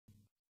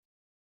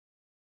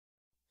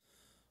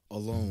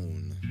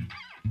alone,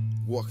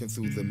 walking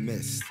through the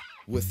mist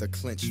with a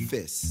clenched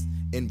fist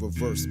in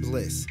reverse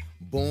bliss,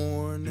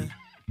 born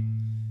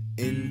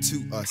into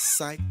a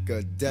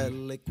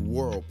psychedelic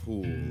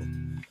whirlpool.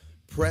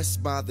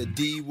 Pressed by the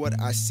D, what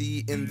I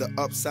see in the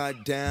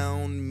upside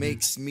down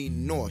makes me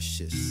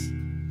nauseous.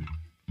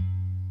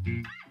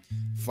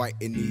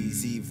 Fighting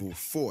these evil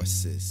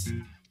forces.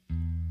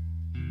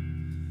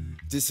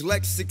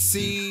 Dyslexic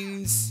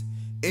scenes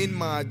in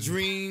my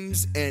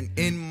dreams and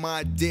in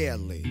my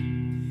daily.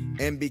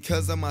 And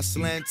because of my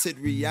slanted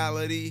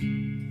reality,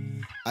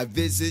 I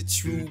visit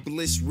true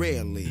bliss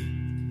rarely.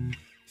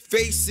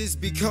 Faces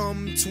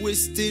become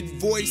twisted,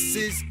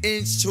 voices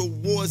inch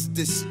towards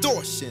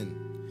distortion.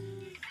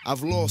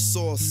 I've lost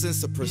all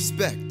sense of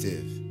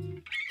perspective.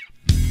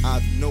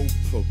 I've no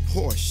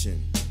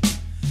proportion.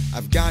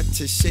 I've got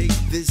to shake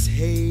this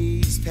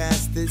haze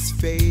past this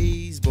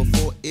phase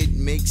before it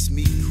makes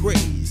me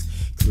crazy.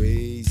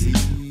 Crazy,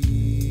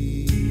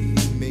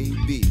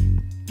 maybe.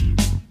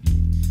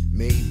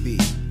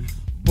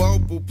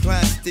 Bubble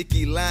plastic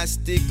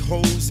elastic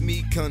holds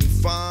me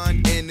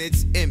confined and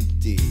it's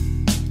empty.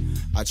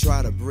 I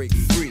try to break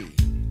free,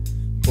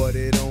 but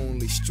it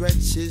only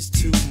stretches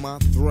to my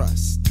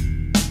thrust.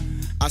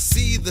 I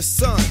see the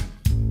sun,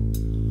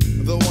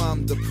 though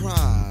I'm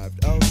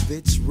deprived of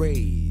its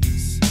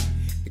rays.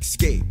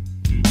 Escape,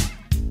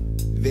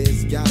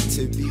 there's got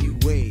to be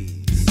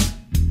ways.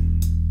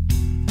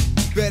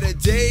 Better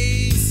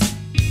days,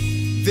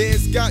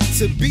 there's got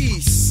to be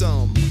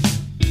some.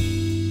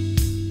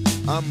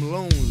 I'm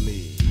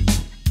lonely,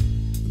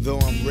 though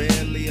I'm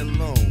rarely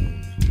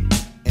alone,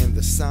 and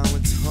the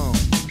silence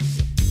hums.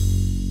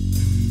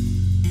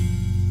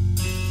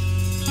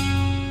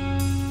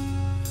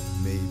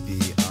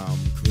 Maybe I'm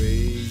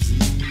crazy.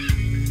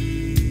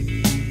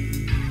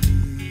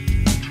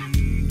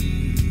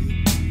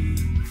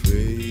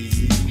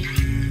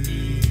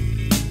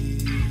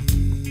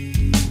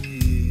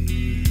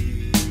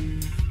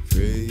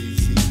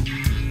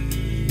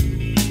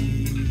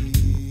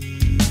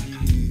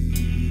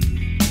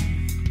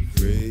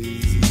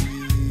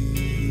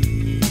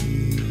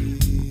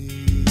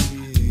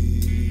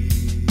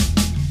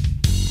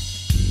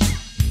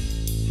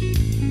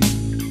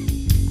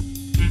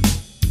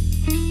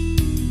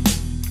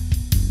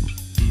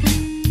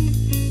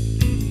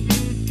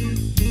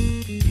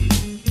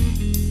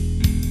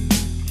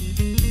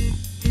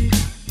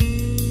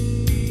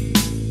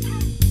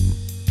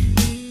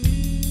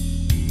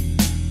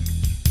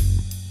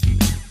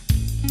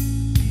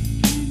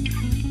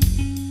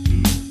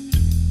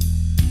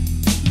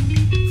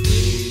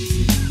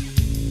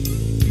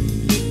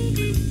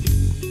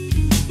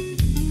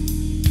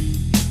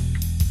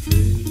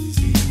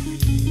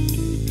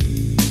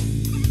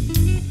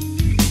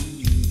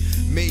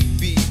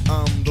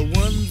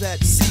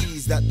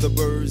 The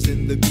birds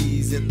and the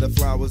bees and the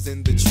flowers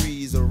and the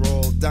trees are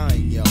all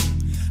dying young.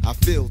 I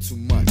feel too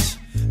much,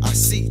 I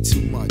see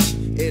too much.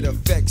 It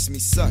affects me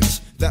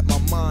such that my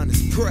mind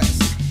is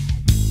pressed,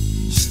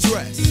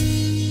 stressed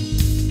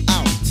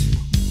out,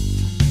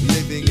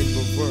 living in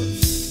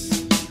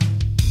reverse.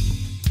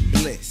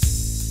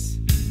 Bliss,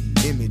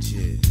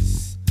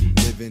 images,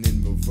 living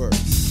in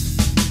reverse.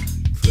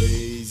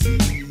 Crazy.